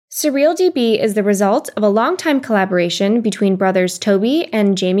SurrealDB is the result of a long-time collaboration between brothers Tobie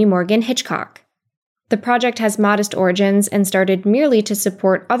and Jamie Morgan Hitchcock. The project has modest origins and started merely to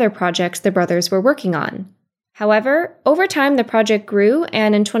support other projects the brothers were working on. However, over time the project grew,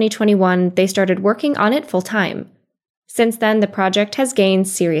 and in 2021 they started working on it full-time. Since then, the project has gained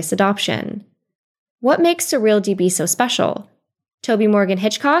serious adoption. What makes SurrealDB so special? Tobie Morgan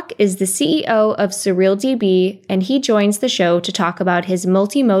Hitchcock is the CEO of SurrealDB, and he joins the show to talk about his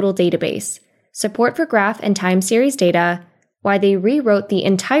multimodal database, support for graph and time series data, why they rewrote the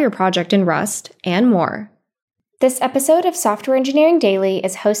entire project in Rust, and more. This episode of Software Engineering Daily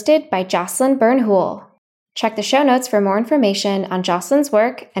is hosted by Jocelyn Byrne-Houle. Check the show notes for more information on Jocelyn's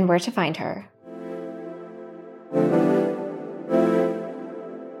work and where to find her.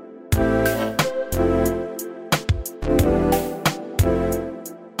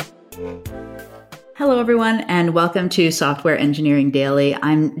 Hello, everyone, and welcome to Software Engineering Daily.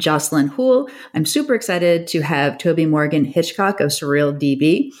 I'm Jocelyn Houle. I'm super excited to have Tobie Morgan Hitchcock of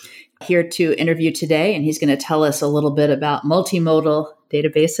SurrealDB here to interview today, and he's going to tell us a little bit about multimodal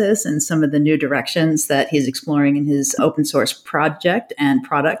databases and some of the new directions that he's exploring in his open source project and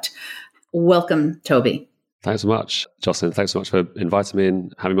product. Welcome, Tobie. Thanks so much, Jocelyn. Thanks so much for inviting me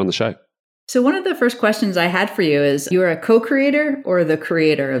and having me on the show. So one of the first questions I had for you is, you are a co-creator or the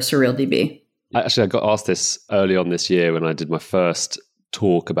creator of SurrealDB? Actually, I got asked this early on this year when I did my first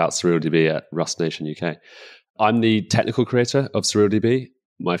talk about SurrealDB at Rust Nation UK. I'm the technical creator of SurrealDB.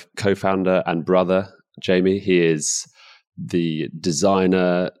 My co-founder and brother, Jamie, he is the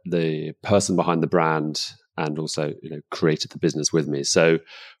designer, the person behind the brand, and also created the business with me. So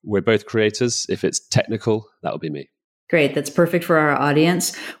we're both creators. If it's technical, that'll be me. Great. That's perfect for our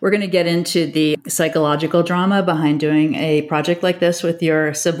audience. We're going to get into the psychological drama behind doing a project like this with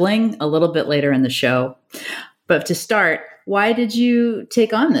your sibling a little bit later in the show. But to start, why did you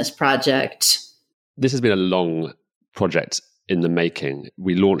take on this project? This has been a long project in the making.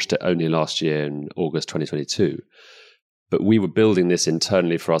 We launched it only last year in August 2022. But we were building this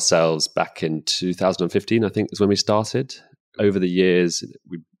internally for ourselves back in 2015, I think is when we started. Over the years,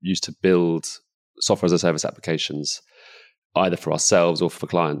 we used to build software as a service applications either for ourselves or for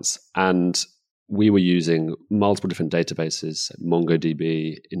clients. And we were using multiple different databases,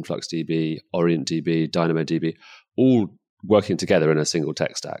 MongoDB, InfluxDB, OrientDB, DynamoDB, all working together in a single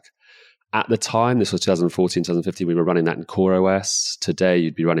tech stack. At the time, this was 2014, 2015, we were running that in CoreOS. Today,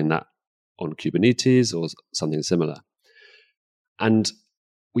 you'd be running that on Kubernetes or something similar. And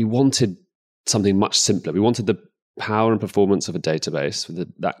we wanted something much simpler. We wanted the power and performance of a database with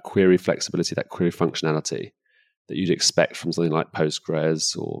that query flexibility, that query functionality that you'd expect from something like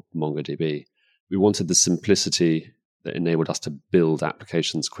Postgres or MongoDB. We wanted the simplicity that enabled us to build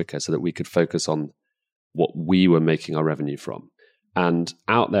applications quicker so that we could focus on what we were making our revenue from. And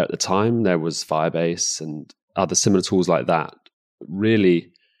out there at the time, there was Firebase and other similar tools like that.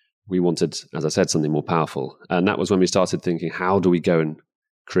 Really, we wanted, as I said, something more powerful. And that was when we started thinking, how do we go and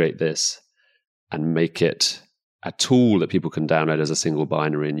create this and make it a tool that people can download as a single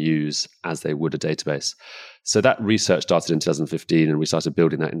binary and use as they would a database? So that research started in 2015, and we started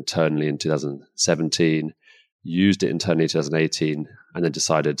building that internally in 2017, used it internally in 2018, and then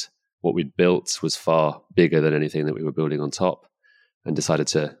decided what we'd built was far bigger than anything that we were building on top, and decided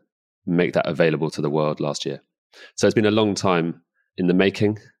to make that available to the world last year. So it's been a long time in the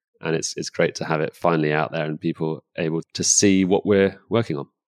making, and it's great to have it finally out there and people able to see what we're working on.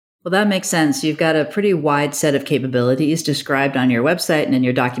 Well, that makes sense. You've got a pretty wide set of capabilities described on your website and in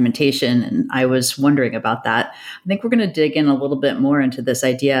your documentation, and I was wondering about that. I think we're going to dig in a little bit more into this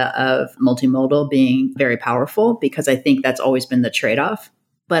idea of multimodal being very powerful, because I think that's always been the trade-off.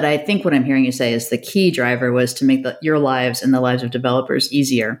 But I think what I'm hearing you say is the key driver was to make your lives and the lives of developers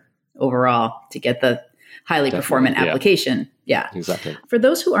easier overall to get the highly performant application. Yeah, exactly. For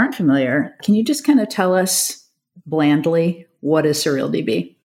those who aren't familiar, can you just kind of tell us blandly, what is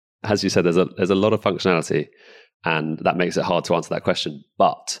SurrealDB? As you said, there's a lot of functionality, and that makes it hard to answer that question.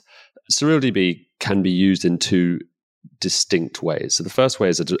 But SurrealDB can be used in two distinct ways. So the first way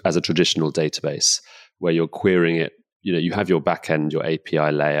is as a traditional database, where you're querying it. You have your backend, your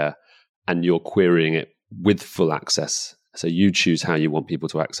API layer, and you're querying it with full access. So you choose how you want people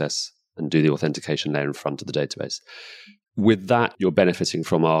to access and do the authentication layer in front of the database. With that, you're benefiting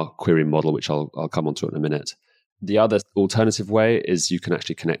from our query model, which I'll come onto in a minute. The other alternative way is you can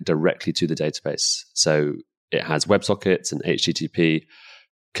actually connect directly to the database. So it has WebSockets and HTTP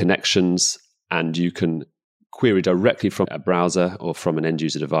connections, and you can query directly from a browser or from an end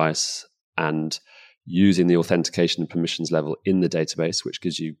user device, and using the authentication and permissions level in the database, which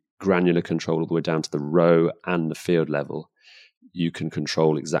gives you granular control all the way down to the row and the field level, you can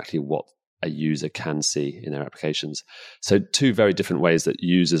control exactly what a user can see in their applications. So two very different ways that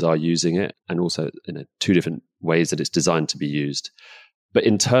users are using it, and also two different ways that it's designed to be used. But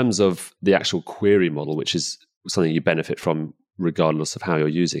in terms of the actual query model, which is something you benefit from regardless of how you're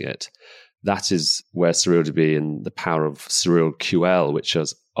using it, that is where SurrealDB and the power of SurrealQL, which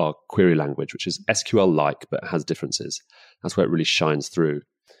is our query language, which is SQL-like but has differences. That's where it really shines through.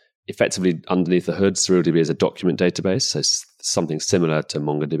 Effectively, underneath the hood, SurrealDB is a document database, so something similar to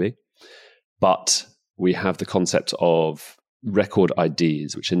MongoDB. But we have the concept of record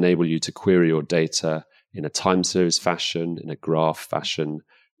IDs, which enable you to query your data in a time series fashion, in a graph fashion,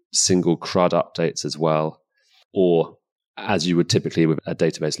 single CRUD updates as well, or as you would typically with a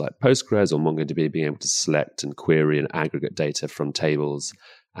database like Postgres or MongoDB, being able to select and query and aggregate data from tables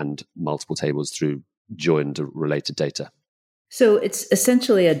and multiple tables through joined related data. So it's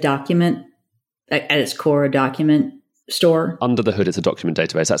essentially a document, at its core, a document store? Under the hood, it's a document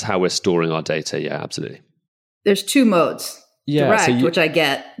database. That's how we're storing our data. Yeah, absolutely. There's two modes. Yeah, Direct, which I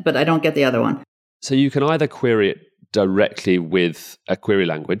get, but I don't get the other one. So you can either query it directly with a query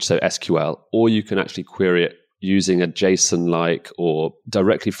language, so SQL, or you can actually query it using a JSON-like or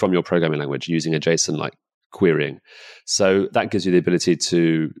directly from your programming language using a JSON-like querying. So that gives you the ability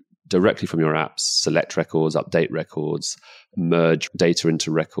to directly from your apps select records, update records, merge data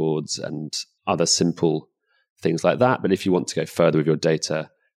into records, and other simple things like that. But if you want to go further with your data,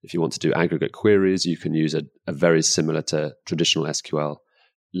 if you want to do aggregate queries, you can use a very similar to traditional SQL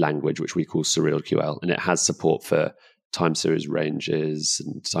language, which we call SurrealQL. And it has support for time series ranges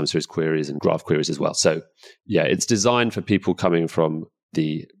and time series queries and graph queries as well. So yeah, it's designed for people coming from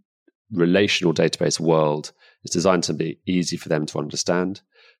the relational database world. It's designed to be easy for them to understand,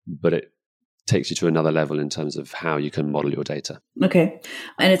 but it takes you to another level in terms of how you can model your data. Okay.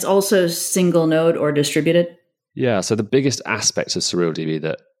 And it's also single node or distributed? Yeah. So the biggest aspect of SurrealDB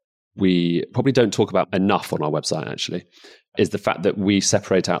that we probably don't talk about enough on our website, actually, is the fact that we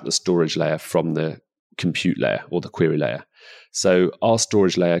separate out the storage layer from the compute layer or the query layer. So our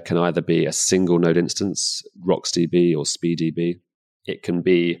storage layer can either be a single node instance, RocksDB or SpeedDB. It can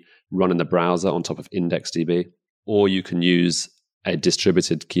be run in the browser on top of IndexedDB, or you can use a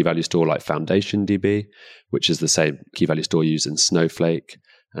distributed key value store like FoundationDB, which is the same key value store used in Snowflake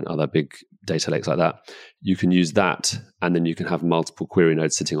and other big data lakes like that. You can use that, and then you can have multiple query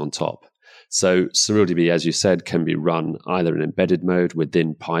nodes sitting on top. So SurrealDB, as you said, can be run either in embedded mode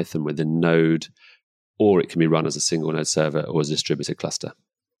within Python, within Node, or it can be run as a single node server or as a distributed cluster.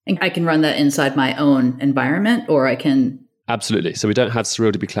 And I can run that inside my own environment, or I can... Absolutely. So we don't have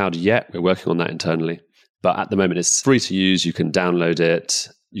SurrealDB Cloud yet. We're working on that internally. But at the moment, it's free to use. You can download it.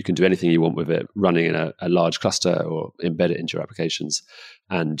 You can do anything you want with it, running in a large cluster or embed it into your applications.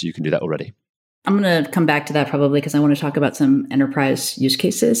 And you can do that already. I'm going to come back to that probably because I want to talk about some enterprise use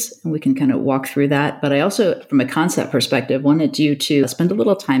cases, and we can kind of walk through that. But I also, from a concept perspective, wanted you to spend a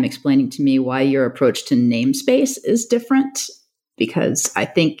little time explaining to me why your approach to namespace is different, because I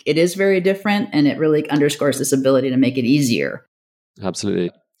think it is very different, and it really underscores this ability to make it easier. Absolutely.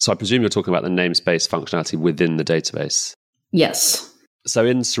 So I presume you're talking about the namespace functionality within the database. Yes. So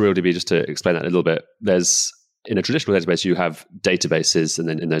in SurrealDB, just to explain that a little bit, in a traditional database, you have databases, and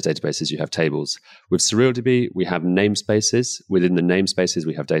then in those databases, you have tables. With SurrealDB, we have namespaces. Within the namespaces,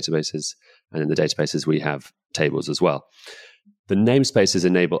 we have databases. And in the databases, we have tables as well. The namespaces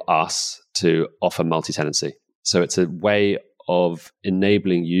enable us to offer multi-tenancy. So it's a way of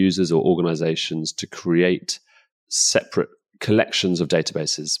enabling users or organizations to create separate collections of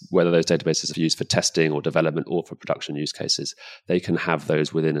databases, whether those databases are used for testing or development or for production use cases. They can have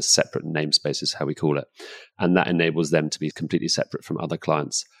those within a separate namespace, is how we call it. And that enables them to be completely separate from other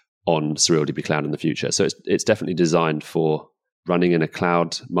clients on SurrealDB Cloud in the future. So it's definitely designed for running in a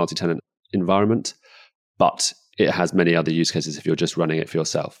cloud multi-tenant environment, but it has many other use cases if you're just running it for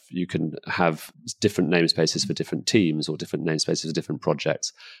yourself. You can have different namespaces for different teams or different namespaces for different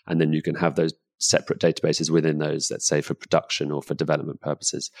projects, and then you can have those separate databases within those, let's say, for production or for development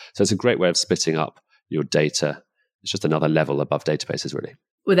purposes. So it's a great way of splitting up your data. It's just another level above databases, really.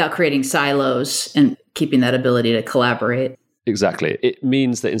 Without creating silos and keeping that ability to collaborate. Exactly. It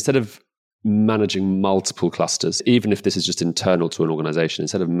means that instead of managing multiple clusters, even if this is just internal to an organization,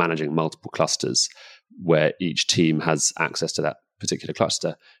 instead of managing multiple clusters where each team has access to that particular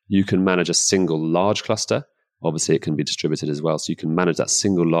cluster, you can manage a single large cluster. Obviously, it can be distributed as well. So you can manage that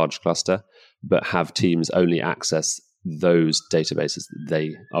single large cluster, but have teams only access those databases that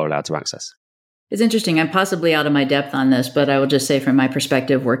they are allowed to access. It's interesting. I'm possibly out of my depth on this, but I will just say from my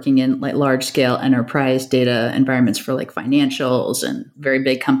perspective, working in like large scale enterprise data environments for like financials and very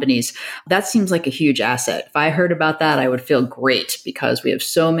big companies, that seems like a huge asset. If I heard about that, I would feel great because we have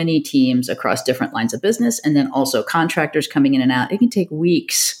so many teams across different lines of business and then also contractors coming in and out. It can take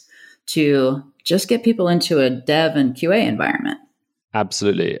weeks to just get people into a dev and QA environment.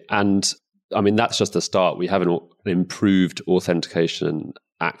 Absolutely. And I mean, that's just the start. We have an improved authentication and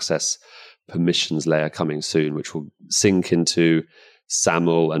access permissions layer coming soon, which will sync into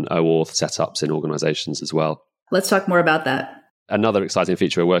SAML and OAuth setups in organizations as well. Let's talk more about that. Another exciting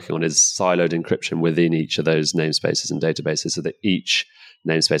feature we're working on is siloed encryption within each of those namespaces and databases so that each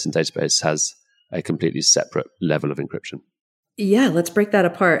namespace and database has a completely separate level of encryption. Yeah, let's break that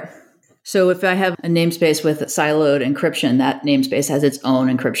apart. So if I have a namespace with siloed encryption, that namespace has its own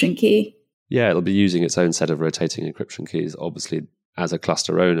encryption key? Yeah, it'll be using its own set of rotating encryption keys. Obviously, as a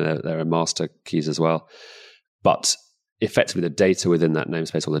cluster owner, there are master keys as well. But effectively, the data within that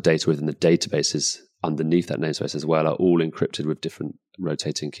namespace or the data within the databases underneath that namespace as well are all encrypted with different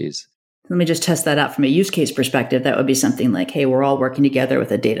rotating keys. Let me just test that out from a use case perspective. That would be something like, hey, we're all working together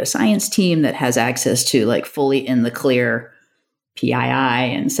with a data science team that has access to like fully in the clear PII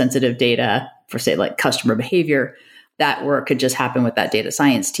and sensitive data for, say, like customer behavior. That work could just happen with that data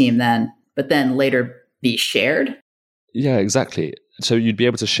science team then, but then later be shared. Yeah, exactly. So you'd be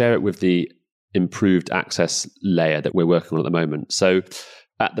able to share it with the improved access layer that we're working on at the moment. So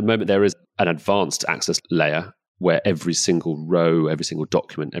at the moment, there is an advanced access layer where every single row, every single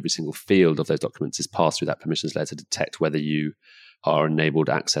document, every single field of those documents is passed through that permissions layer to detect whether you are enabled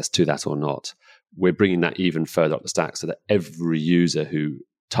access to that or not. We're bringing that even further up the stack so that every user who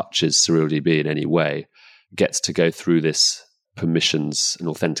touches SurrealDB in any way gets to go through this permissions and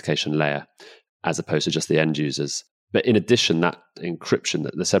authentication layer as opposed to just the end users. But in addition, that encryption,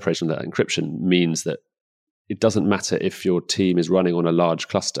 the separation of that encryption means that it doesn't matter if your team is running on a large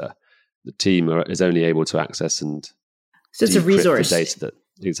cluster. The team is only able to access and so it's a resource. The data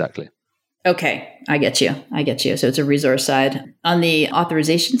exactly. Okay, I get you. So it's a resource side. On the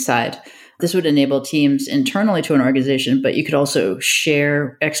authorization side, this would enable teams internally to an organization, but you could also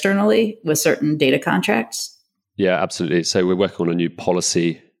share externally with certain data contracts. Yeah, absolutely. So we're working on a new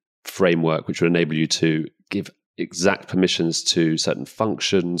policy framework, which will enable you to give exact permissions to certain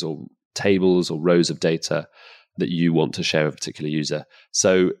functions or tables or rows of data that you want to share with a particular user.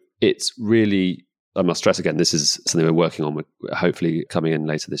 So it's really, I must stress again, this is something we're working on, hopefully coming in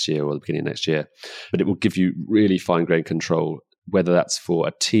later this year or the beginning of next year, but it will give you really fine-grained control, whether that's for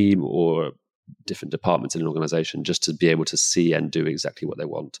a team or different departments in an organization, just to be able to see and do exactly what they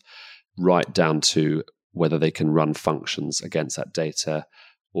want, right down to whether they can run functions against that data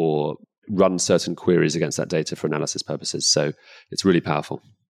or run certain queries against that data for analysis purposes. So it's really powerful.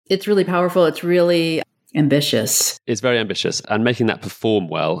 It's really ambitious. It's very ambitious. And making that perform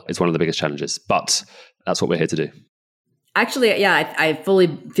well is one of the biggest challenges. But that's what we're here to do. Actually, yeah, I fully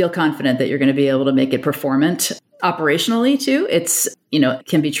feel confident that you're going to be able to make it performant operationally too. It's, it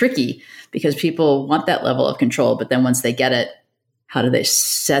can be tricky because people want that level of control. But then once they get it, how do they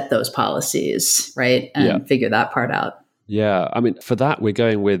set those policies, right? And figure that part out. Yeah. I mean, for that, we're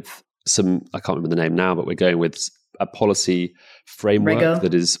going with I can't remember the name now, but we're going with a policy framework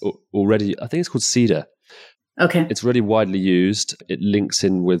that is already, I think it's called CEDAR. Okay. It's really widely used. It links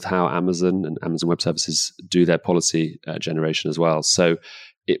in with how Amazon and Amazon Web Services do their policy generation as well. So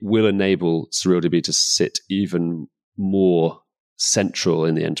it will enable SurrealDB to sit even more central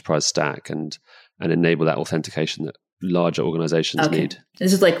in the enterprise stack and enable that authentication that larger organizations need.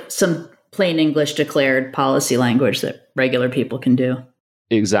 This is like some plain English declared policy language that regular people can do.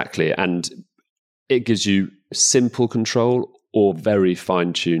 Exactly. And it gives you simple control or very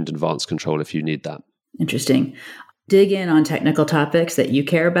fine-tuned advanced control if you need that. Interesting. Dig in on technical topics that you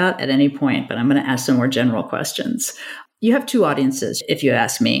care about at any point, but I'm going to ask some more general questions. You have two audiences, if you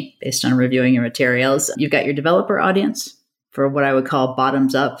ask me, based on reviewing your materials. You've got your developer audience for what I would call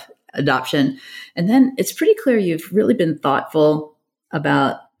bottoms-up adoption. And then it's pretty clear you've really been thoughtful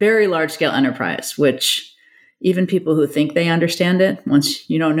about very large-scale enterprise, which even people who think they understand it, once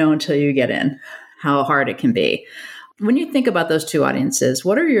you don't know until you get in, how hard it can be. When you think about those two audiences,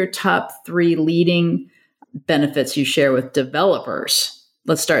 what are your top 3 leading benefits you share with developers?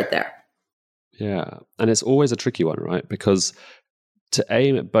 Let's start there. Yeah. And it's always a tricky one, right? Because to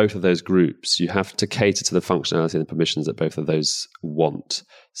aim at both of those groups, you have to cater to the functionality and the permissions that both of those want.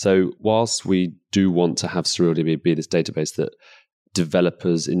 So whilst we do want to have SurrealDB be this database that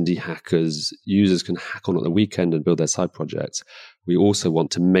developers, indie hackers, users can hack on at the weekend and build their side projects, we also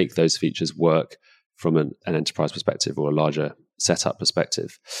want to make those features work from an enterprise perspective or a larger setup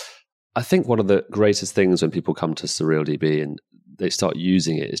perspective. I think one of the greatest things when people come to SurrealDB and they start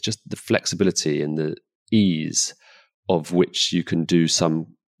using it is just the flexibility and the ease of which you can do some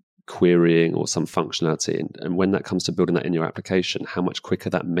querying or some functionality. And when that comes to building that in your application, how much quicker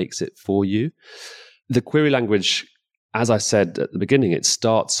that makes it for you. The query language, as I said at the beginning, it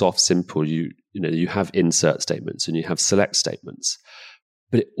starts off simple. You have insert statements and you have select statements,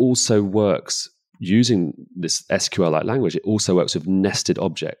 but it also works using this SQL-like language. It also works with nested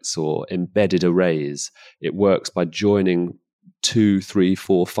objects or embedded arrays. It works by joining 2, 3,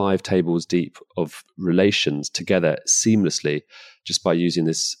 4, 5 tables deep of relations together seamlessly just by using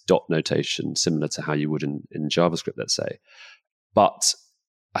this dot notation, similar to how you would in JavaScript, let's say. But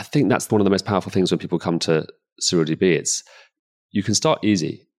I think that's one of the most powerful things when people come to SurrealDB. It's you can start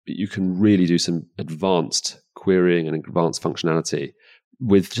easy, but you can really do some advanced querying and advanced functionality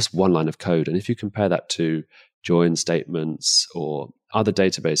with just one line of code. And if you compare that to join statements or other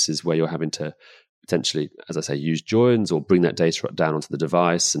databases where you're having to potentially, as I say, use joins or bring that data down onto the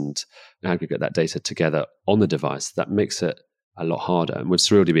device and aggregate that data together on the device, that makes it a lot harder. And with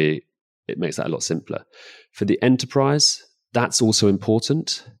SurrealDB, it makes that a lot simpler. For the enterprise, that's also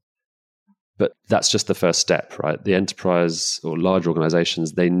important, but that's just the first step, right? The enterprise or large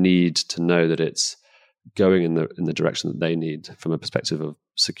organizations, they need to know that it's going in the direction that they need from a perspective of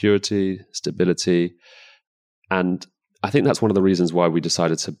security, stability. And I think that's one of the reasons why we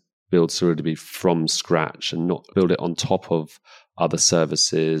decided to build SurrealDB from scratch and not build it on top of other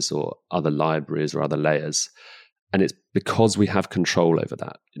services or other libraries or other layers. And it's because we have control over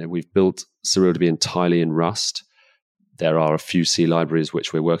that. We've built SurrealDB entirely in Rust. There are a few C libraries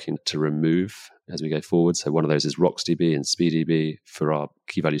which we're working to remove as we go forward. So one of those is RocksDB and SpeedDB for our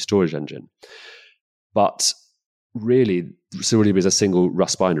key value storage engine. But really, SurrealDB is a single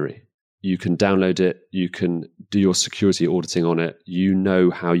Rust binary. You can download it. You can do your security auditing on it. You know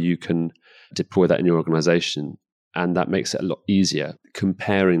how you can deploy that in your organization. And that makes it a lot easier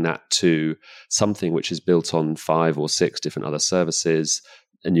comparing that to something which is built on 5 or 6 different other services.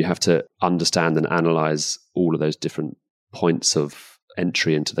 And you have to understand and analyze all of those different points of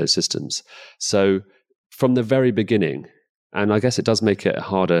entry into those systems. So from the very beginning, and I guess it does make it a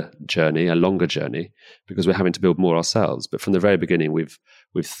harder journey, a longer journey, because we're having to build more ourselves. But from the very beginning, we've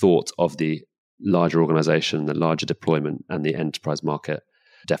thought of the larger organization, the larger deployment, and the enterprise market,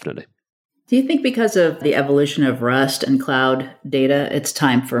 definitely. Do you think because of the evolution of Rust and cloud data, it's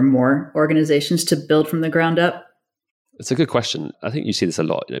time for more organizations to build from the ground up? It's a good question. I think you see this a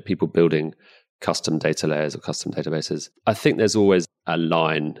lot, people building custom data layers or custom databases. I think there's always a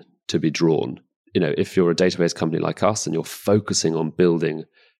line to be drawn. If you're a database company like us and you're focusing on building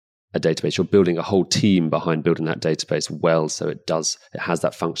a database, you're building a whole team behind building that database well, so it has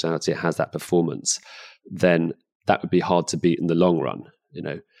that functionality, it has that performance, then that would be hard to beat in the long run,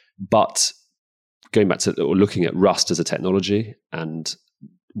 But going back to or looking at Rust as a technology and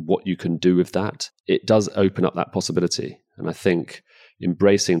what you can do with that, it does open up that possibility. And I think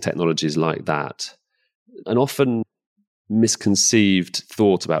embracing technologies like that, and often misconceived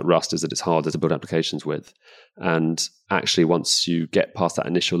thought about Rust is that it's harder to build applications with. And actually, once you get past that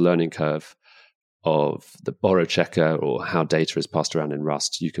initial learning curve of the borrow checker or how data is passed around in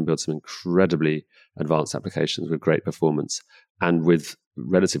Rust, you can build some incredibly advanced applications with great performance and with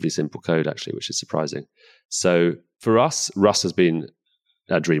relatively simple code, actually, which is surprising. So for us, Rust has been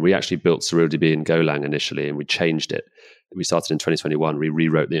a dream. We actually built SurrealDB in Golang initially, and we changed it. We started in 2021. We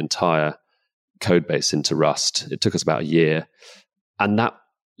rewrote the entire code base into Rust. It took us about a year. And that,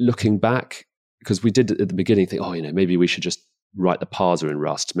 looking back, because we did at the beginning think, maybe we should just write the parser in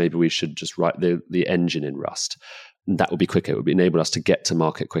Rust. Maybe we should just write the engine in Rust. And that would be quicker. It would enable us to get to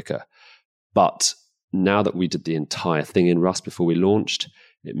market quicker. But now that we did the entire thing in Rust before we launched,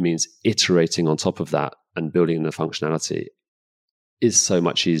 it means iterating on top of that and building the functionality is so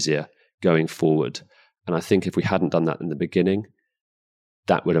much easier going forward. And I think if we hadn't done that in the beginning,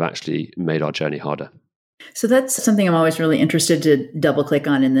 that would have actually made our journey harder. So that's something I'm always really interested to double click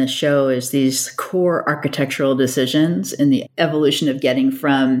on in this show is these core architectural decisions in the evolution of getting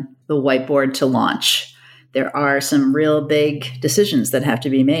from the whiteboard to launch. There are some real big decisions that have to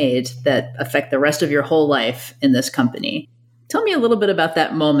be made that affect the rest of your whole life in this company. Tell me a little bit about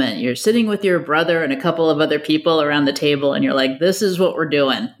that moment. You're sitting with your brother and a couple of other people around the table, and you're like, this is what we're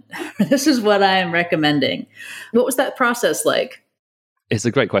doing. This is what I am recommending. What was that process like? It's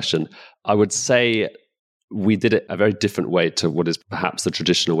a great question. I would say we did it a very different way to what is perhaps the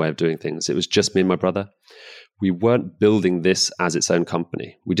traditional way of doing things. It was just me and my brother. We weren't building this as its own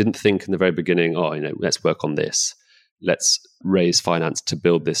company. We didn't think in the very beginning, let's work on this. Let's raise finance to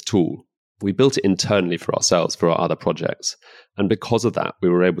build this tool. We built it internally for ourselves, for our other projects. And because of that, we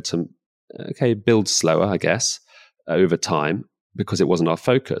were able to okay, build slower, I guess, over time because it wasn't our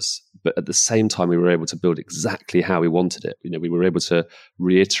focus. But at the same time, we were able to build exactly how we wanted it. We were able to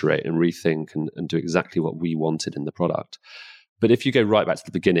reiterate and rethink and do exactly what we wanted in the product. But if you go right back to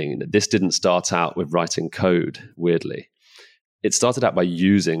the beginning, this didn't start out with writing code, weirdly. It started out by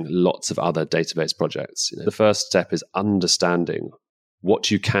using lots of other database projects. The first step is understanding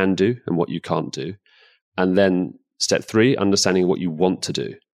what you can do and what you can't do. And then step 3, understanding what you want to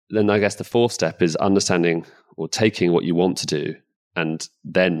do. Then I guess the fourth step is understanding or taking what you want to do and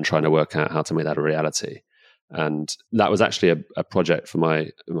then trying to work out how to make that a reality. And that was actually a project for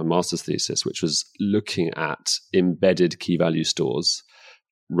my master's thesis, which was looking at embedded key value stores,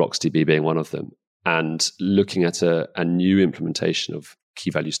 RocksDB being one of them, and looking at a new implementation of key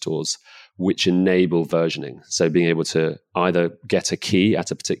value stores which enable versioning. So being able to either get a key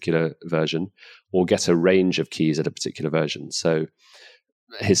at a particular version or get a range of keys at a particular version. So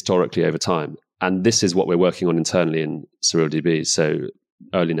historically over time. And this is what we're working on internally in SurrealDB. So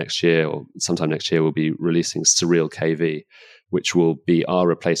early next year or sometime next year, we'll be releasing SurrealKV, which will be our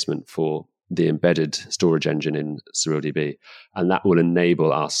replacement for the embedded storage engine in SurrealDB. And that will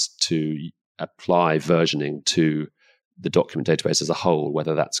enable us to apply versioning to the document database as a whole,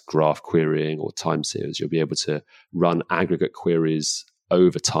 whether that's graph querying or time series. You'll be able to run aggregate queries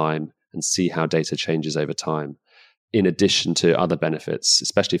over time and see how data changes over time, in addition to other benefits,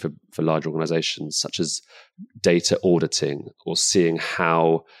 especially for large organizations, such as data auditing or seeing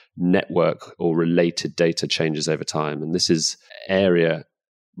how network or related data changes over time. And this is an area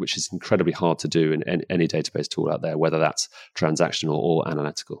which is incredibly hard to do in any database tool out there, whether that's transactional or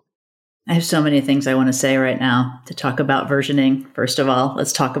analytical. I have so many things I want to say right now to talk about versioning. First of all,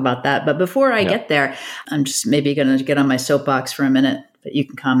 let's talk about that. But before I get there, I'm just maybe going to get on my soapbox for a minute, but you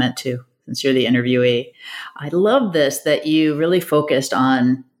can comment too, since you're the interviewee. I love this, that you really focused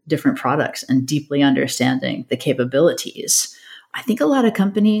on different products and deeply understanding the capabilities. I think a lot of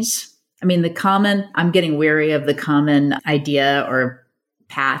companies, I'm getting weary of the common idea or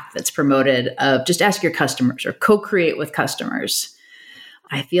path that's promoted of just ask your customers or co-create with customers.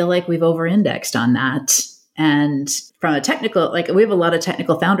 I feel like we've over-indexed on that. And from a technical, we have a lot of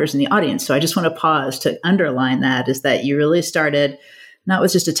technical founders in the audience. So I just want to pause to underline that, is that you really started not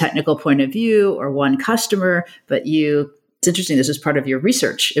with just a technical point of view or one customer, but it's interesting, this was part of your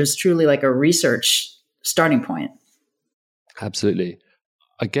research. It was truly like a research starting point. Absolutely.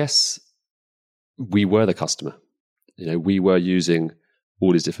 I guess we were the customer. We were using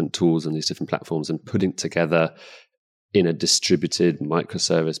all these different tools and these different platforms and putting together in a distributed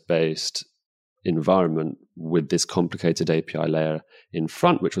microservice-based environment with this complicated API layer in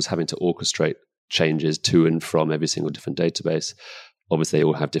front, which was having to orchestrate changes to and from every single different database. Obviously, they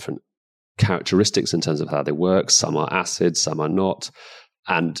all have different characteristics in terms of how they work. Some are ACID, some are not.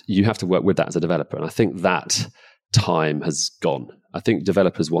 And you have to work with that as a developer. And I think that time has gone. I think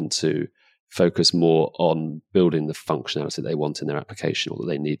developers want to focus more on building the functionality they want in their application or that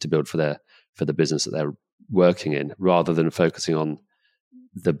they need to build for the business that they're working in, rather than focusing on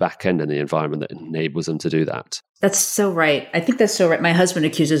the back end and the environment that enables them to do that. That's so right. I think that's so right. My husband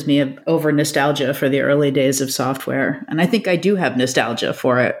accuses me of over nostalgia for the early days of software. And I think I do have nostalgia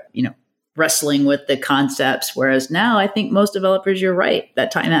for it, wrestling with the concepts. Whereas now I think most developers, you're right,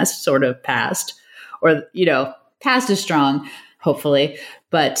 that time has sort of passed, or, past is strong, hopefully,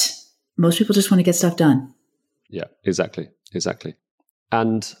 but most people just want to get stuff done. Yeah, exactly.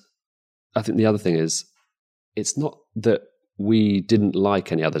 And I think the other thing is, it's not that we didn't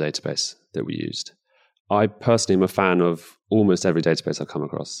like any other database that we used. I personally am a fan of almost every database I come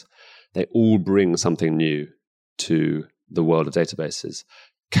across. They all bring something new to the world of databases.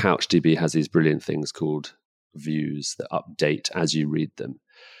 CouchDB has these brilliant things called views that update as you read them.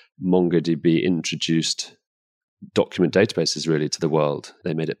 MongoDB introduced document databases really to the world.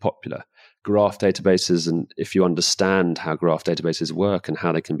 They made it popular. Graph databases, and if you understand how graph databases work and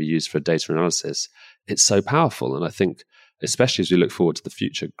how they can be used for data analysis, it's so powerful. And I think, especially as we look forward to the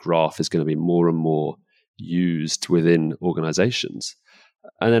future, graph is going to be more and more used within organizations.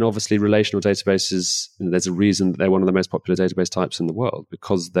 And then obviously relational databases, there's a reason that they're one of the most popular database types in the world,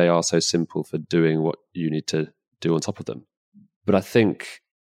 because they are so simple for doing what you need to do on top of them. But I think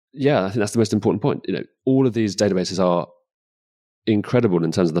that's the most important point. All of these databases are incredible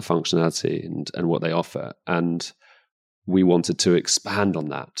in terms of the functionality and what they offer. And we wanted to expand on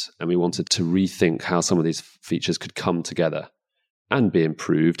that, and we wanted to rethink how some of these features could come together and be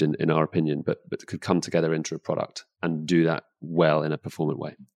improved in our opinion, but could come together into a product and do that well in a performant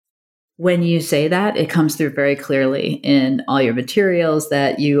way. When you say that, it comes through very clearly in all your materials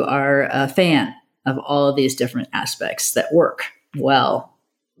that you are a fan of all of these different aspects that work well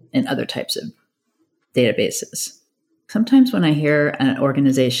in other types of databases. Sometimes when I hear an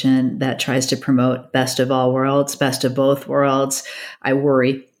organization that tries to promote best of all worlds, best of both worlds, I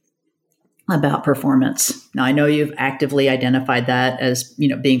worry about performance. Now, I know you've actively identified that as,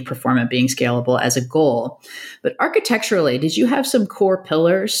 being performant, being scalable as a goal, but architecturally, did you have some core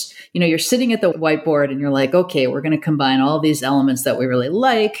pillars? You're sitting at the whiteboard and you're like, okay, we're going to combine all these elements that we really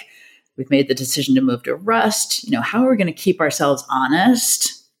like. We've made the decision to move to Rust. How are we going to keep ourselves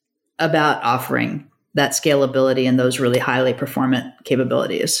honest about offering that scalability and those really highly performant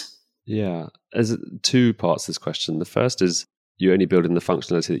capabilities? Yeah, there's two parts to this question. The first is you only build in the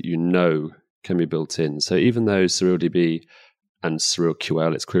functionality that can be built in. So even though SurrealDB and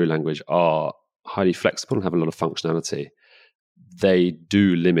SurrealQL, its query language, are highly flexible and have a lot of functionality, they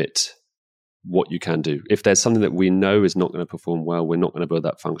do limit what you can do. If there's something that we know is not going to perform well, we're not going to build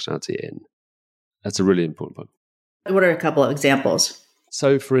that functionality in. That's a really important point. What are a couple of examples?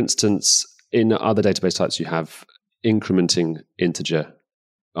 So for instance, in other database types, you have incrementing integer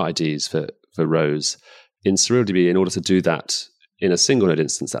IDs for rows. In SurrealDB, in order to do that in a single node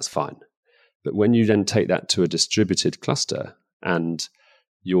instance, that's fine. But when you then take that to a distributed cluster and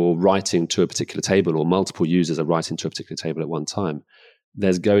you're writing to a particular table, or multiple users are writing to a particular table at one time,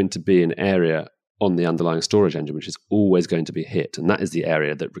 there's going to be an area on the underlying storage engine which is always going to be hit. And that is the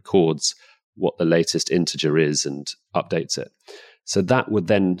area that records what the latest integer is and updates it. So that would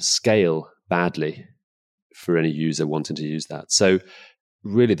then scale badly for any user wanting to use that. So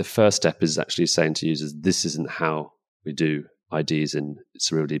really the first step is actually saying to users, this isn't how we do IDs in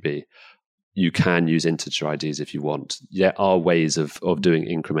SurrealDB. You can use integer IDs if you want. There are ways of doing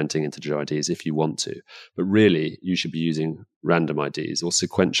incrementing integer IDs if you want to. But really, you should be using random IDs or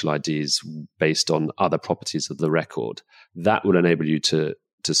sequential IDs based on other properties of the record. That will enable you to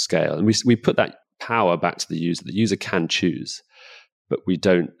scale. And we put that power back to the user. The user can choose, but we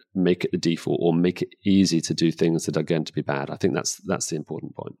don't make it the default or make it easy to do things that are going to be bad. I think that's the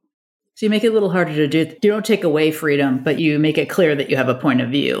important point. So you make it a little harder to do. You don't take away freedom, but you make it clear that you have a point of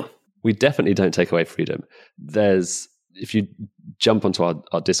view. We definitely don't take away freedom. If you jump onto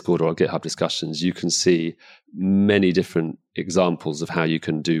our Discord or our GitHub discussions, you can see many different examples of how you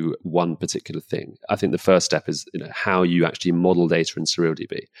can do one particular thing. I think the first step is how you actually model data in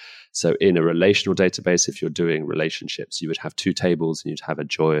SurrealDB. So in a relational database, if you're doing relationships, you would have two tables and you'd have a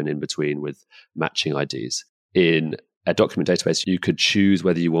join in between with matching IDs. In a document database, you could choose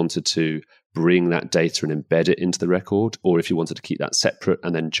whether you wanted to bring that data and embed it into the record, or if you wanted to keep that separate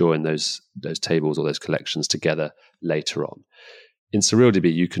and then join those tables or those collections together later on. In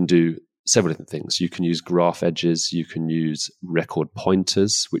SurrealDB, you can do several different things. You can use graph edges, you can use record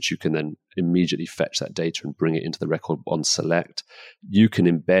pointers, which you can then immediately fetch that data and bring it into the record on select. You can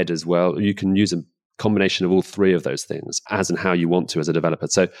embed as well. You can use a combination of all three of those things as and how you want to as a developer.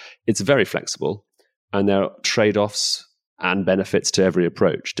 So it's very flexible, and there are trade-offs and benefits to every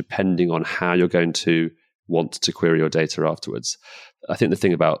approach, depending on how you're going to want to query your data afterwards. I think the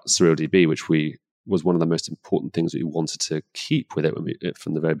thing about SurrealDB, which was one of the most important things that we wanted to keep with it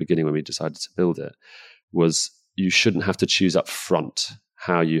from the very beginning when we decided to build it, was you shouldn't have to choose up front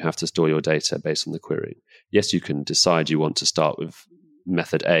how you have to store your data based on the querying. Yes, you can decide you want to start with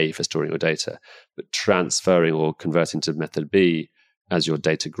method A for storing your data, but transferring or converting to method B as your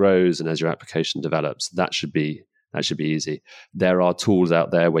data grows and as your application develops, that should be easy. There are tools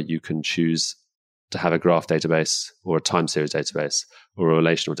out there where you can choose to have a graph database or a time series database or a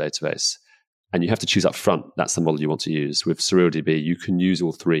relational database. And you have to choose up front. That's the model you want to use. With SurrealDB, you can use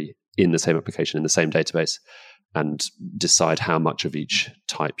all three in the same application, in the same database, and decide how much of each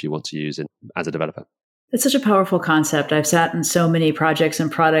type you want to use as a developer. It's such a powerful concept. I've sat in so many projects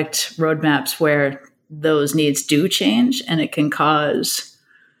and product roadmaps where those needs do change, and it can cause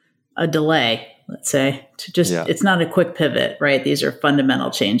a delay. Let's say, It's not a quick pivot, right? These are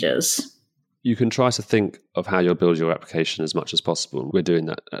fundamental changes. You can try to think of how you'll build your application as much as possible. We're doing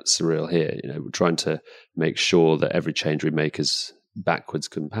that at Surreal here. We're trying to make sure that every change we make is backwards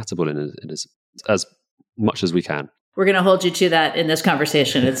compatible in as much as we can. We're going to hold you to that in this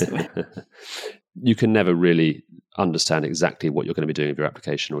conversation. You can never really understand exactly what you're going to be doing with your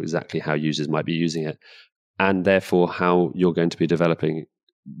application or exactly how users might be using it, and therefore how you're going to be developing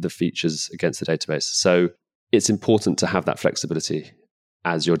the features against the database. So it's important to have that flexibility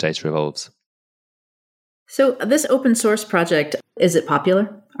as your data evolves. So this open source project, is it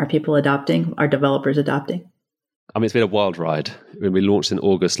popular? Are people adopting? Are developers adopting? I mean, it's been a wild ride. When we launched in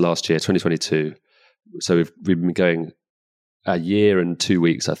August last year, 2022, so we've been going a year and 2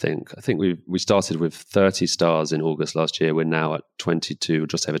 weeks, I think. I think we started with 30 stars in August last year. We're now at 22,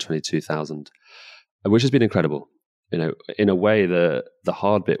 just over 22,000, which has been incredible. in a way, the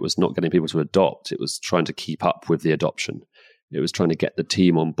hard bit was not getting people to adopt. It was trying to keep up with the adoption. It was trying to get the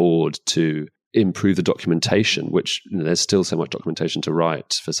team on board to improve the documentation, which there's still so much documentation to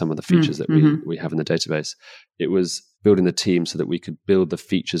write for some of the features that we have in the database. It was building the team so that we could build the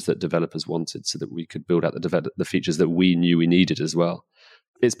features that developers wanted, so that we could build out the features that we knew we needed as well.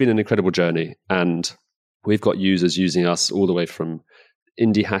 It's been an incredible journey, and we've got users using us all the way from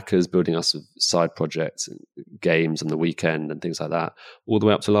indie hackers building us side projects and games on the weekend and things like that, all the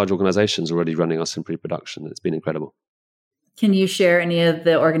way up to large organizations already running us in pre-production. It's been incredible. Can you share any of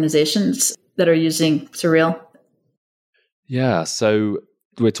the organizations that are using Surreal? Yeah, so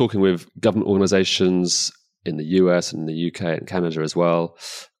we're talking with government organizations in the US and the UK and Canada as well.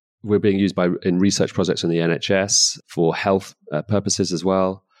 We're being used in research projects in the NHS for health purposes as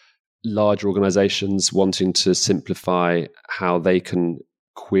well. Large organizations wanting to simplify how they can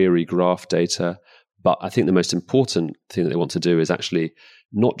query graph data. But I think the most important thing that they want to do is actually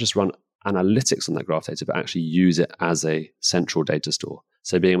not just run analytics on that graph data, but actually use it as a central data store.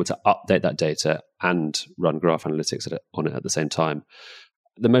 So being able to update that data and run graph analytics on it at the same time.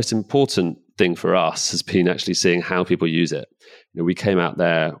 The most important thing for us has been actually seeing how people use it. We came out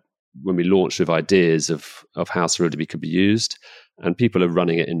there when we launched with ideas of how SurrealDB could be used, and people are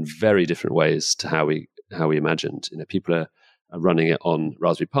running it in very different ways to how we imagined. People are running it on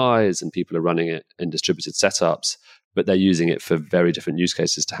Raspberry Pis, and people are running it in distributed setups, but they're using it for very different use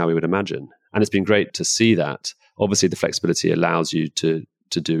cases to how we would imagine. And it's been great to see that. Obviously, the flexibility allows you to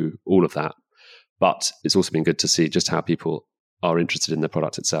do all of that, but it's also been good to see just how people are interested in the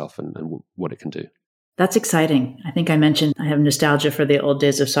product itself and what it can do. That's exciting. I think I mentioned I have nostalgia for the old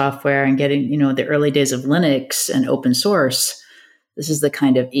days of software and getting, the early days of Linux and open source. This is the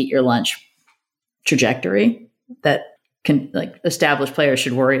kind of eat your lunch trajectory that established players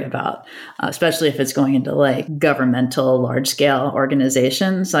should worry about, especially if it's going into governmental large scale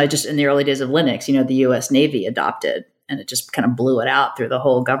organizations. In the early days of Linux, the US Navy adopted, and it just kind of blew it out through the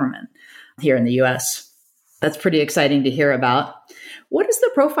whole government here in the US. That's pretty exciting to hear about. What is the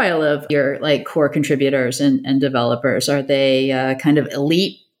profile of your core contributors and developers? Are they kind of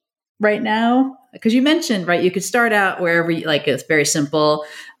elite right now? Because you mentioned, right, you could start out wherever it's very simple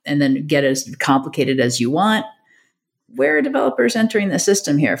and then get as complicated as you want. Where are developers entering the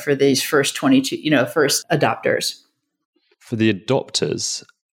system here for these first 22, first adopters? For the adopters,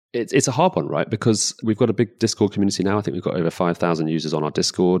 it's a hard one, right? Because we've got a big Discord community now. I think we've got over 5,000 users on our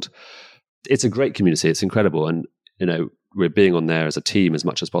Discord. It's a great community. It's incredible. And, we're being on there as a team as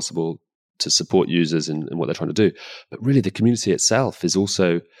much as possible to support users in what they're trying to do. But really, the community itself is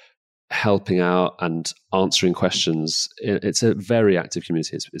also helping out and answering questions. It's a very active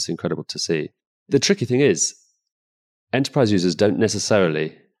community. It's incredible to see. The tricky thing is, enterprise users don't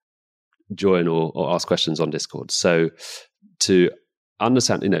necessarily join or ask questions on Discord. So to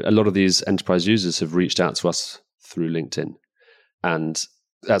understand, a lot of these enterprise users have reached out to us through LinkedIn, and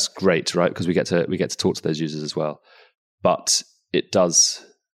that's great, right? Because we get to talk to those users as well. But it does,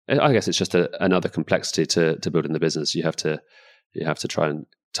 I guess it's just another complexity to building the business. You have to try and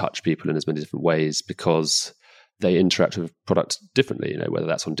touch people in as many different ways because they interact with product differently, whether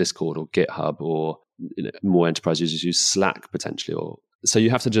that's on Discord or GitHub or more enterprise users use Slack potentially. So you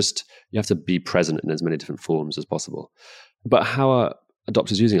have to be present in as many different forms as possible. But how are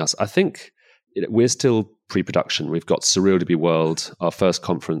adopters using us? I think we're still pre-production. We've got SurrealDB World, our first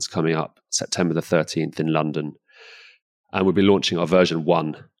conference coming up September the 13th in London. And we'll be launching our version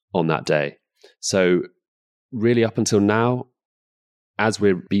 1 on that day. So really up until now, as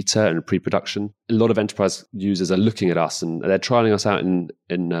we're beta and pre-production, a lot of enterprise users are looking at us and they're trialing us out in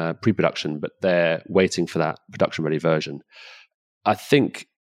pre-production, but they're waiting for that production-ready version. I think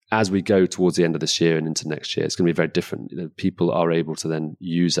as we go towards the end of this year and into next year, it's going to be very different. People are able to then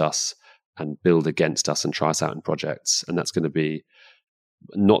use us and build against us and try us out in projects. And that's going to be,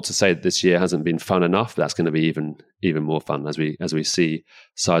 not to say that this year hasn't been fun enough, but that's going to be even more fun as we see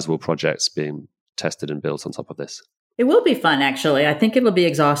sizable projects being tested and built on top of this. It will be fun, actually. I think it'll be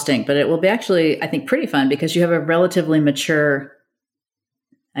exhausting, but it will be actually, I think, pretty fun because you have a relatively mature,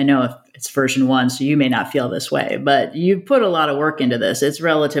 I know it's version 1, so you may not feel this way, but you put a lot of work into this. It's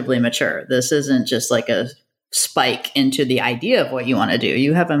relatively mature. This isn't just like a spike into the idea of what you want to do.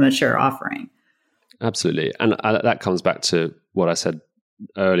 You have a mature offering. Absolutely. And that comes back to what I said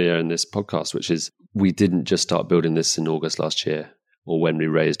earlier in this podcast, which is we didn't just start building this in August last year or when we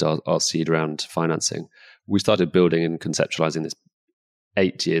raised our seed round financing. We started building and conceptualizing this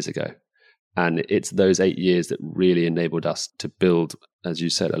 8 years ago. And it's those 8 years that really enabled us to build, as you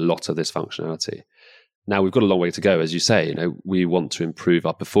said, a lot of this functionality. Now, we've got a long way to go, as you say. We want to improve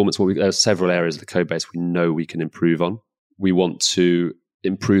our performance. There are several areas of the code base we know we can improve on. We want to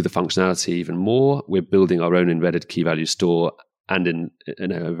improve the functionality even more. We're building our own embedded key value store, and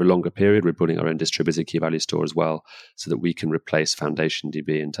over a longer period, we're building our own distributed key value store as well, so that we can replace Foundation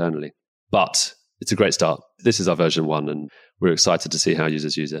DB internally. But it's a great start. This is our version 1, and we're excited to see how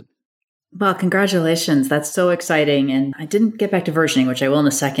users use it. Well, congratulations. That's so exciting. And I didn't get back to versioning, which I will in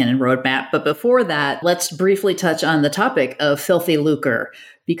a second, and roadmap. But before that, let's briefly touch on the topic of filthy lucre,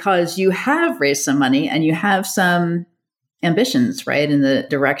 because you have raised some money and you have some ambitions, right, in the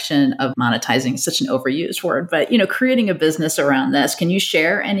direction of monetizing. Such an overused word, but, creating a business around this. Can you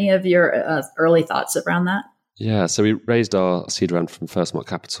share any of your early thoughts around that? Yeah, so we raised our seed round from First Mark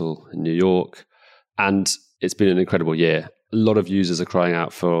Capital in New York, and it's been an incredible year. A lot of users are crying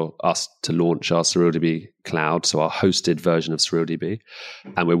out for us to launch our SurrealDB cloud, so our hosted version of SurrealDB,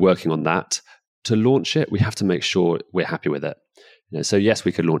 and we're working on that. To launch it, we have to make sure we're happy with it. So yes,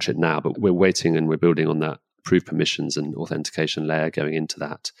 we could launch it now, but we're waiting and we're building on that approved permissions and authentication layer going into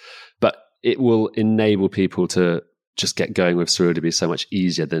that. But it will enable people to just get going with SurrealDB so much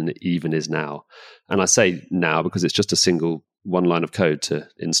easier than it even is now. And I say now because it's just a single one line of code to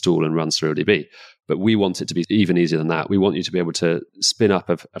install and run SurrealDB. But we want it to be even easier than that. We want you to be able to spin up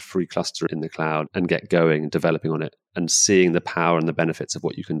a free cluster in the cloud and get going and developing on it and seeing the power and the benefits of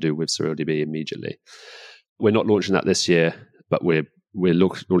what you can do with SurrealDB immediately. We're not launching that this year, but we're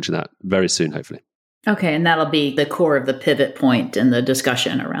launching that very soon, hopefully. Okay, and that'll be the core of the pivot point in the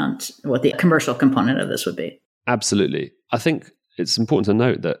discussion around what the commercial component of this would be. Absolutely. I think it's important to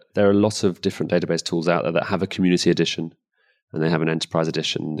note that there are a lot of different database tools out there that have a community edition and they have an enterprise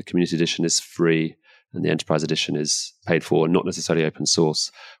edition. The community edition is free and the enterprise edition is paid for and not necessarily open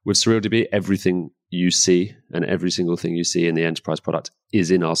source. With SurrealDB, everything you see and every single thing you see in the enterprise product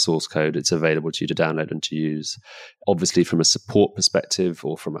is in our source code. It's available to you to download and to use. Obviously, from a support perspective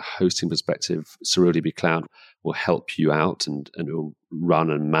or from a hosting perspective, SurrealDB Cloud will help you out and it will run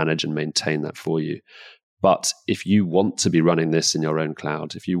and manage and maintain that for you. But if you want to be running this in your own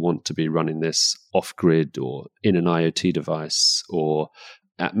cloud, if you want to be running this off-grid or in an IoT device or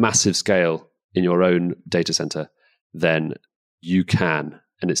at massive scale in your own data center, then you can.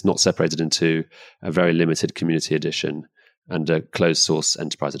 And it's not separated into a very limited community edition and a closed source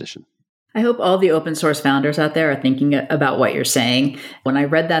enterprise edition. I hope all the open source founders out there are thinking about what you're saying. When I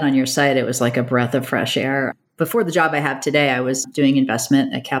read that on your site, it was like a breath of fresh air. Before the job I have today, I was doing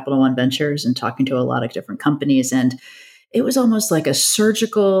investment at Capital One Ventures and talking to a lot of different companies. And it was almost like a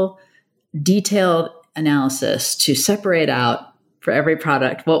surgical, detailed analysis to separate out for every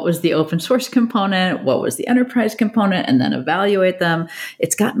product what was the open source component, what was the enterprise component, and then evaluate them.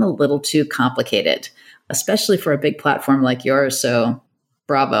 It's gotten a little too complicated, especially for a big platform like yours. So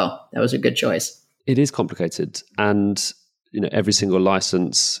bravo, that was a good choice. It is complicated. And every single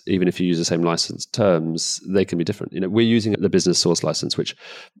license, even if you use the same license terms, they can be different. We're using the business source license, which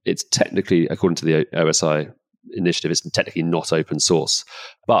it's technically, according to the OSI initiative, it's technically not open source.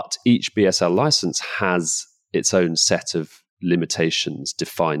 But each BSL license has its own set of limitations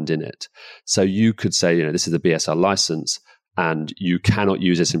defined in it. So you could say, this is the BSL license and you cannot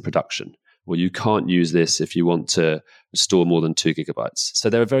use this in production. Well, you can't use this if you want to store more than 2 gigabytes. So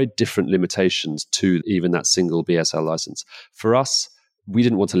there are very different limitations to even that single BSL license. For us, we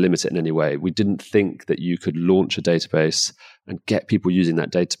didn't want to limit it in any way. We didn't think that you could launch a database and get people using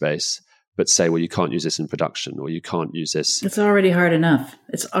that database, but say, well, you can't use this in production or you can't use this. It's already hard enough.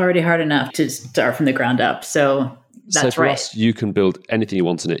 It's already hard enough to start from the ground up. So that's for right. us, you can build anything you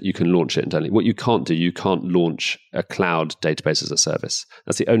want in it. You can launch it internally. What you can't do, you can't launch a cloud database as a service.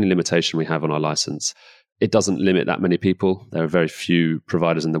 That's the only limitation we have on our license. It doesn't limit that many people. There are very few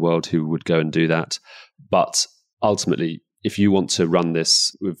providers in the world who would go and do that. But ultimately, if you want to run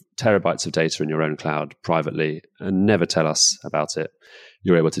this with terabytes of data in your own cloud privately and never tell us about it,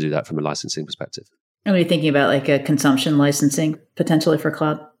 you're able to do that from a licensing perspective. Are you thinking about like a consumption licensing potentially for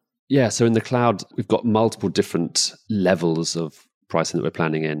cloud? Yeah, so in the cloud, we've got multiple different levels of pricing that we're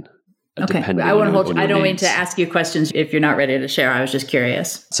planning in. Okay, I don't mean to ask you questions if you're not ready to share. I was just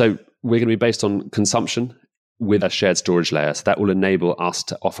curious. So we're going to be based on consumption with a shared storage layer. So that will enable us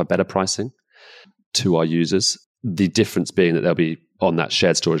to offer better pricing to our users. The difference being that they'll be on that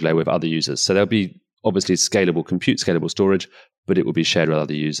shared storage layer with other users. So there'll be obviously scalable compute, scalable storage, but it will be shared with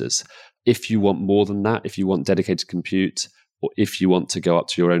other users. If you want more than that, if you want dedicated compute, or if you want to go up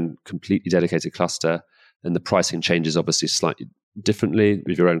to your own completely dedicated cluster, then the pricing changes obviously slightly differently.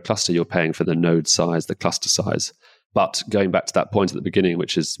 With your own cluster, you're paying for the node size, the cluster size. But going back to that point at the beginning,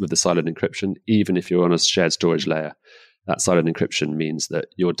 which is with the silent encryption, even if you're on a shared storage layer, That silent encryption means that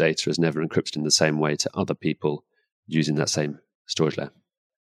your data is never encrypted in the same way to other people using that same storage layer.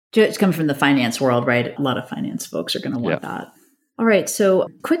 It's coming from the finance world, right? A lot of finance folks are going to want that. All right. So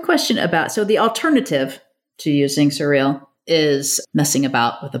quick question so the alternative to using Surreal is messing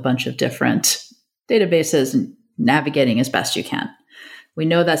about with a bunch of different databases and navigating as best you can. We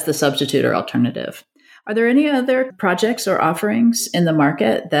know that's the substitute or alternative. Are there any other projects or offerings in the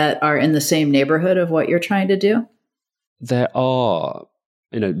market that are in the same neighborhood of what you're trying to do? There are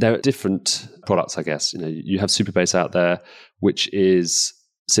different products, I guess. You have Supabase out there, which is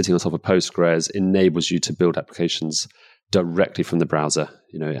sitting on top of Postgres, enables you to build applications directly from the browser.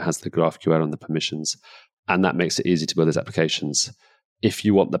 It has the GraphQL and the permissions, and that makes it easy to build those applications. If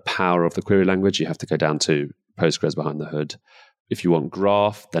you want the power of the query language, you have to go down to Postgres behind the hood. If you want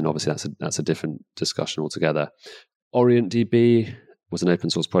Graph, then obviously that's a different discussion altogether. SurrealDB was an open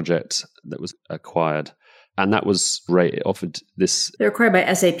source project that was acquired, and that was great. It offered this. They're acquired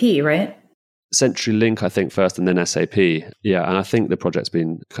by SAP, right? CenturyLink, I think, first, and then SAP. Yeah, and I think the project's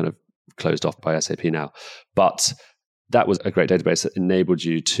been kind of closed off by SAP now. But that was a great database that enabled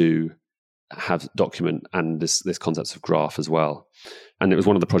you to have document and this concept of graph as well. And it was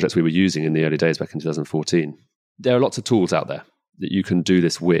one of the projects we were using in the early days back in 2014. There are lots of tools out there that you can do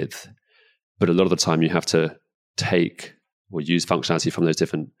this with, but a lot of the time you have to take or use functionality from those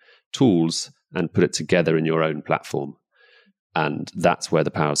different tools and put it together in your own platform. And that's where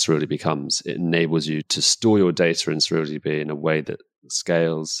the power of SurrealDB comes. It enables you to store your data in SurrealDB in a way that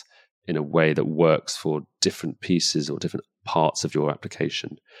scales, in a way that works for different pieces or different parts of your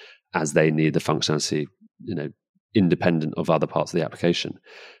application as they need the functionality, independent of other parts of the application.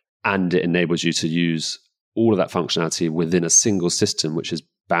 And it enables you to use all of that functionality within a single system, which is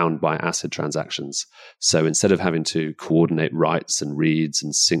bound by ACID transactions. So instead of having to coordinate writes and reads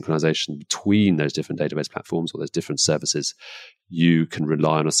and synchronization between those different database platforms or those different services, you can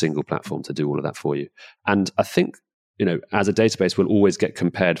rely on a single platform to do all of that for you. And I think, as a database, we'll always get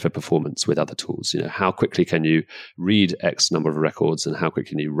compared for performance with other tools. How quickly can you read X number of records and how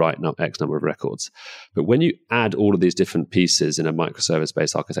quickly can you write X number of records? But when you add all of these different pieces in a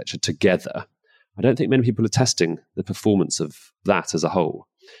microservice-based architecture together, I don't think many people are testing the performance of that as a whole.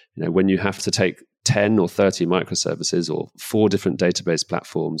 When you have to take 10 or 30 microservices or 4 different database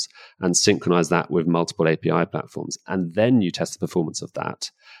platforms and synchronize that with multiple API platforms, and then you test the performance of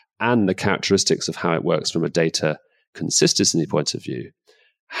that and the characteristics of how it works from a data consistency point of view,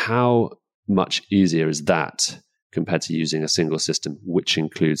 how much easier is that compared to using a single system, which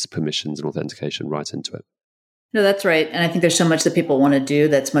includes permissions and authentication right into it? No, that's right. And I think there's so much that people want to do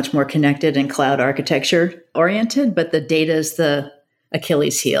that's much more connected and cloud architecture oriented, but the data is the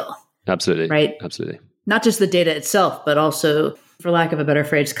Achilles heel. Absolutely. Right? Absolutely. Not just the data itself, but also, for lack of a better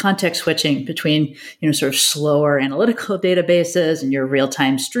phrase, context switching between, sort of slower analytical databases and your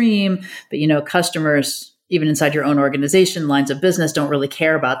real-time stream. But, customers, even inside your own organization, lines of business don't really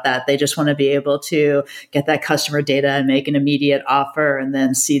care about that. They just want to be able to get that customer data and make an immediate offer and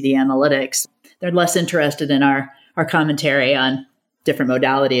then see the analytics. They're less interested in our commentary on different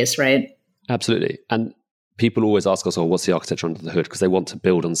modalities, right? Absolutely. And people always ask us, what's the architecture under the hood? Because they want to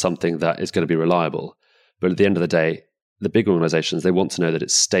build on something that is going to be reliable. But at the end of the day, the big organizations, they want to know that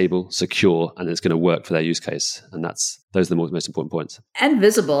it's stable, secure, and it's going to work for their use case. And those are the most important points. And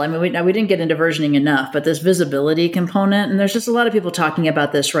visible. I mean, we didn't get into versioning enough, but this visibility component, and there's just a lot of people talking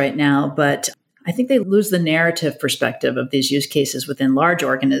about this right now, but I think they lose the narrative perspective of these use cases within large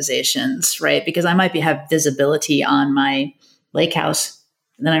organizations, right? Because I might have visibility on my lakehouse,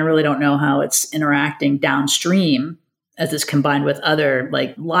 and then I really don't know how it's interacting downstream as it's combined with other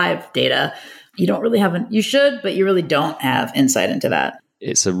live data. You don't really you should, but you really don't have insight into that.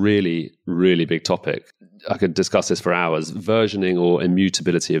 It's a really, really big topic. I could discuss this for hours. Versioning or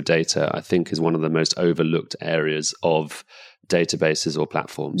immutability of data, I think, is one of the most overlooked areas of databases or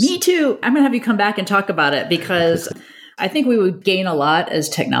platforms. Me too. I'm going to have you come back and talk about it because I think we would gain a lot as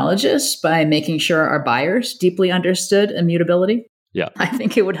technologists by making sure our buyers deeply understood immutability. Yeah. I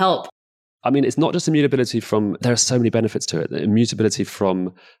think it would help. I mean, it's not just immutability there are so many benefits to it. Immutability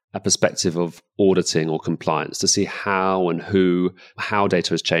from a perspective of auditing or compliance to see how data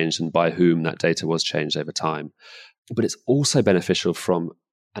has changed and by whom that data was changed over time. But it's also beneficial from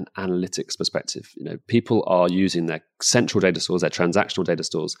an analytics perspective. People are using their central data stores, their transactional data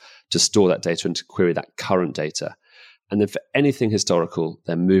stores, to store that data and to query that current data. And then for anything historical,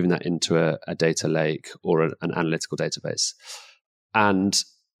 they're moving that into a data lake or an analytical database. And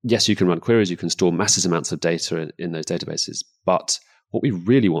yes, you can run queries, you can store massive amounts of data in those databases. But what we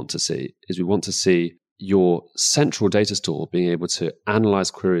really want to see is we want to see your central data store being able to analyze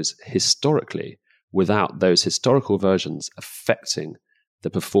queries historically without those historical versions affecting the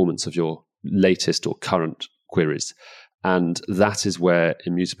performance of your latest or current queries. And that is where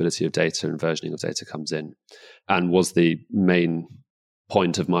immutability of data and versioning of data comes in, and was the main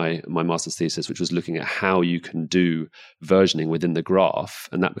point of my master's thesis, which was looking at how you can do versioning within the graph.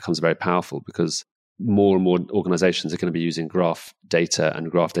 And that becomes very powerful because more and more organizations are going to be using graph data and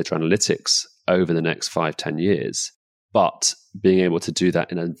graph data analytics over the next 5-10 years. But being able to do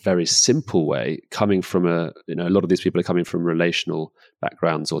that in a very simple way, coming from a lot of these people are coming from relational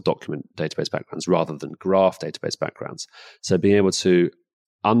backgrounds or document database backgrounds rather than graph database backgrounds. So being able to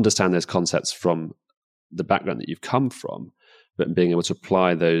understand those concepts from the background that you've come from, but being able to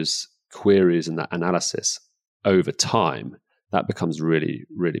apply those queries and that analysis over time, that becomes really,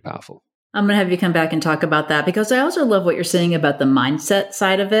 really powerful. I'm going to have you come back and talk about that, because I also love what you're saying about the mindset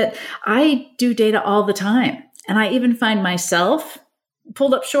side of it. I do data all the time. And I even find myself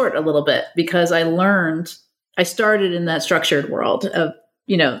pulled up short a little bit because I started in that structured world of,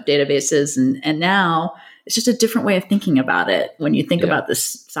 databases. And now it's just a different way of thinking about it when you think about the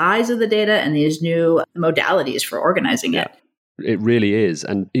size of the data and these new modalities for organizing it. It really is.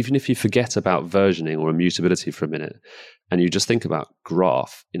 And even if you forget about versioning or immutability for a minute and you just think about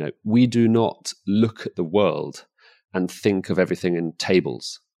graph, we do not look at the world and think of everything in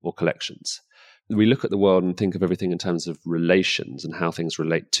tables or collections. We look at the world and think of everything in terms of relations and how things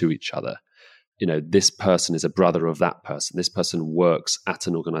relate to each other. This person is a brother of that person. This person works at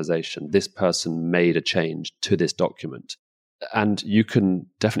an organization. This person made a change to this document. And you can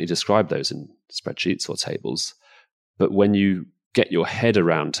definitely describe those in spreadsheets or tables. But when you get your head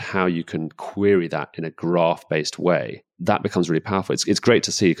around how you can query that in a graph-based way, that becomes really powerful. It's great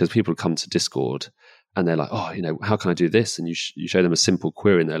to see because people come to Discord and they're like, how can I do this? And you show them a simple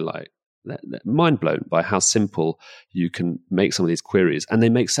query and they're mind blown by how simple you can make some of these queries, and they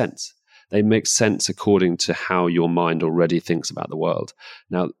make sense. They make sense according to how your mind already thinks about the world.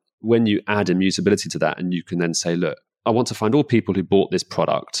 Now, when you add immutability to that, and you can then say, look, I want to find all people who bought this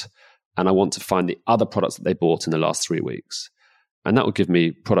product, and I want to find the other products that they bought in the last 3 weeks. And that will give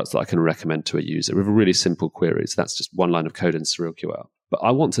me products that I can recommend to a user with a really simple query. So that's just one line of code in SurrealQL. But I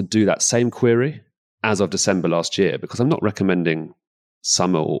want to do that same query as of December last year, because I'm not recommending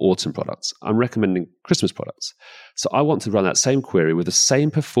summer or autumn products. I'm recommending Christmas products. So I want to run that same query with the same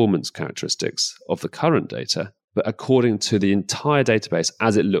performance characteristics of the current data, but according to the entire database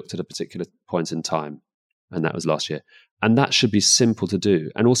as it looked at a particular point in time. And that was last year. And that should be simple to do.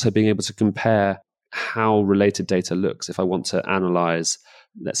 And also being able to compare how related data looks. If I want to analyze,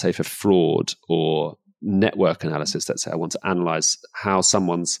 let's say for fraud or network analysis, let's say I want to analyze how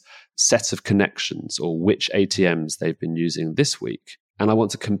someone's set of connections or which ATMs they've been using this week. And I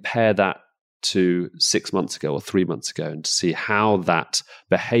want to compare that to 6 months ago or 3 months ago and to see how that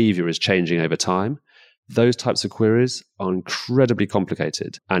behavior is changing over time. Those types of queries are incredibly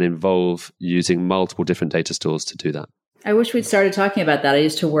complicated and involve using multiple different data stores to do that. I wish we'd started talking about that. I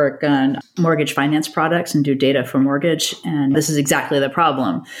used to work on mortgage finance products and do data for mortgage. And this is exactly the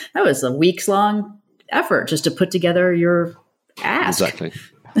problem. That was a weeks-long effort just to put together your ask. Exactly.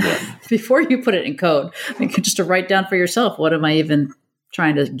 Yeah. Before you put it in code, just to write down for yourself, what am I even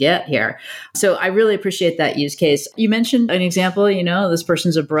trying to get here? So I really appreciate that use case. You mentioned an example, this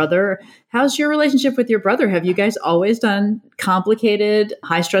person's a brother. How's your relationship with your brother? Have you guys always done complicated,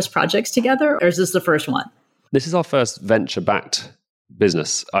 high-stress projects together, or is this the first one? This is our first venture-backed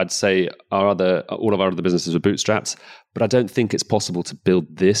business. I'd say all of our other businesses were bootstrapped, but I don't think it's possible to build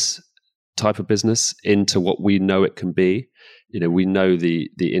this type of business into what we know it can be. We know the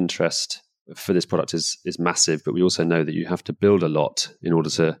interest for this product is massive, but we also know that you have to build a lot in order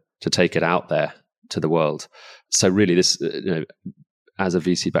to take it out there to the world. So really this, as a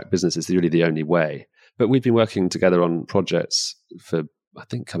VC-backed business, is really the only way. But we've been working together on projects for, I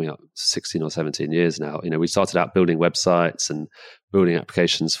think, coming up 16 or 17 years now. We started out building websites and building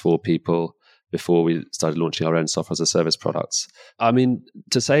applications for people before we started launching our own software as a service products. I mean,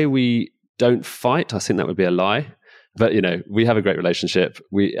 to say we don't fight, I think that would be a lie. But, we have a great relationship.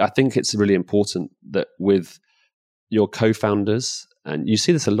 I think it's really important that with your co-founders, and you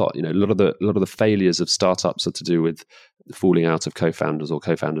see this a lot, a lot of the failures of startups are to do with falling out of co-founders or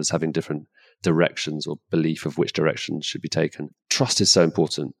co-founders having different directions or belief of which direction should be taken. Trust is so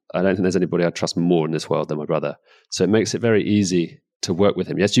important. I don't think there's anybody I trust more in this world than my brother. So it makes it very easy to work with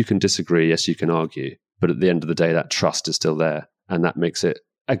him. Yes, you can disagree. Yes, you can argue. But at the end of the day, that trust is still there. And that makes it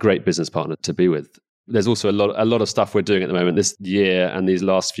a great business partner to be with. There's also a lot of stuff we're doing at the moment. This year and these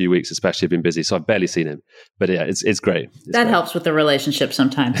last few weeks especially have been busy, so I've barely seen him. But yeah, it's great. That helps with the relationship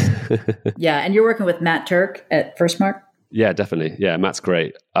sometimes. Yeah, and you're working with Matt Turk at FirstMark? Yeah, definitely. Yeah, Matt's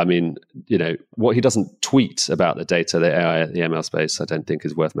great. I mean, what he doesn't tweet about the data, the AI, the ML space, I don't think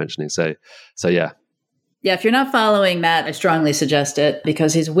is worth mentioning. So yeah. Yeah, if you're not following Matt, I strongly suggest it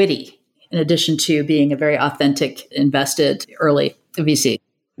because he's witty, in addition to being a very authentic, invested early VC.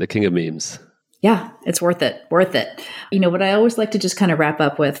 The king of memes. Yeah, it's worth it. Worth it. What I always like to just kind of wrap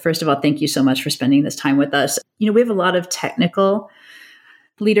up with, first of all, thank you so much for spending this time with us. We have a lot of technical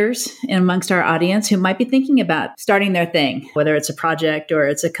leaders amongst our audience who might be thinking about starting their thing, whether it's a project or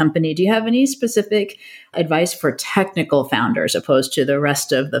it's a company. Do you have any specific advice for technical founders opposed to the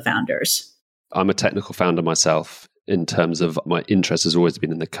rest of the founders? I'm a technical founder myself in terms of my interest has always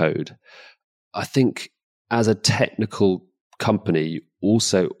been in the code. I think as a technical company, you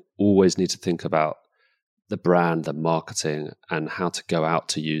also always need to think about the brand, the marketing, and how to go out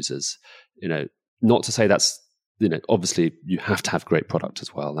to users. Not to say that's, obviously you have to have great product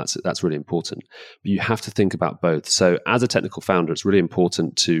as well. That's really important. But you have to think about both. So as a technical founder, it's really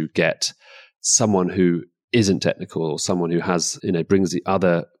important to get someone who isn't technical or someone who has, brings the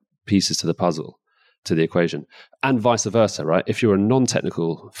other pieces to the puzzle, to the equation, and vice versa, right? If you're a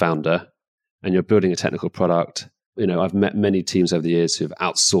non-technical founder and you're building a technical product, I've met many teams over the years who've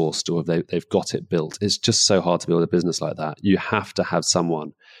outsourced or they've got it built. It's just so hard to build a business like that. You have to have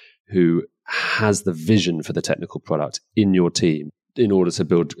someone who has the vision for the technical product in your team in order to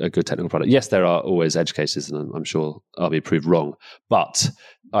build a good technical product. Yes, there are always edge cases, and I'm sure I'll be proved wrong. But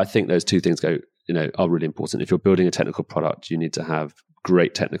I think those two things are really important. If you're building a technical product, you need to have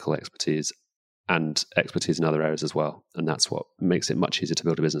great technical expertise and expertise in other areas as well. And that's what makes it much easier to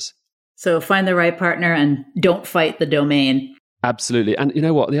build a business. So find the right partner and don't fight the domain. Absolutely. And you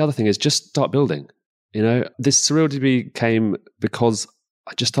know what? The other thing is just start building. This SurrealDB came because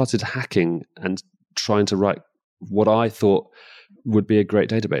I just started hacking and trying to write what I thought would be a great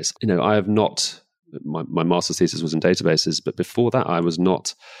database. I have not, my master's thesis was in databases, but before that I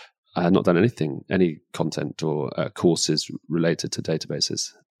had not done any content or courses related to databases.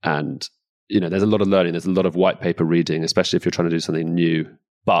 And, there's a lot of learning, there's a lot of white paper reading, especially if you're trying to do something new.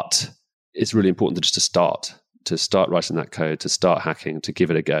 But it's really important to start writing that code, to start hacking, to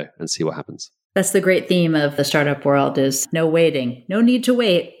give it a go and see what happens. That's the great theme of the startup world is no waiting, no need to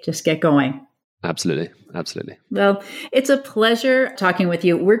wait, just get going. Absolutely. Absolutely. Well, it's a pleasure talking with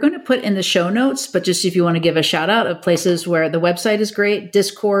you. We're going to put in the show notes, but just if you want to give a shout out of places where the website is great,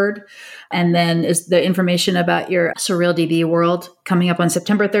 Discord, and then is the information about your SurrealDB world coming up on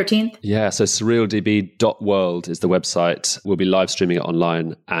September 13th? Yeah, so surrealdb.world is the website. We'll be live streaming it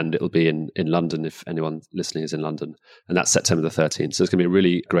online and it'll be in London if anyone listening is in London. And that's September the 13th. So it's going to be a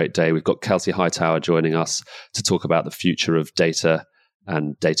really great day. We've got Kelsey Hightower joining us to talk about the future of data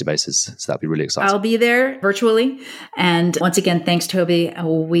and databases. So that'll be really exciting. I'll be there virtually. And once again, thanks, Tobie.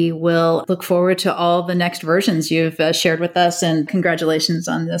 We will look forward to all the next versions you've shared with us. And congratulations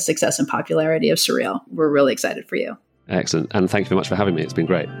on the success and popularity of Surreal. We're really excited for you. Excellent. And thank you very much for having me. It's been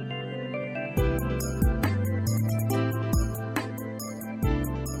great.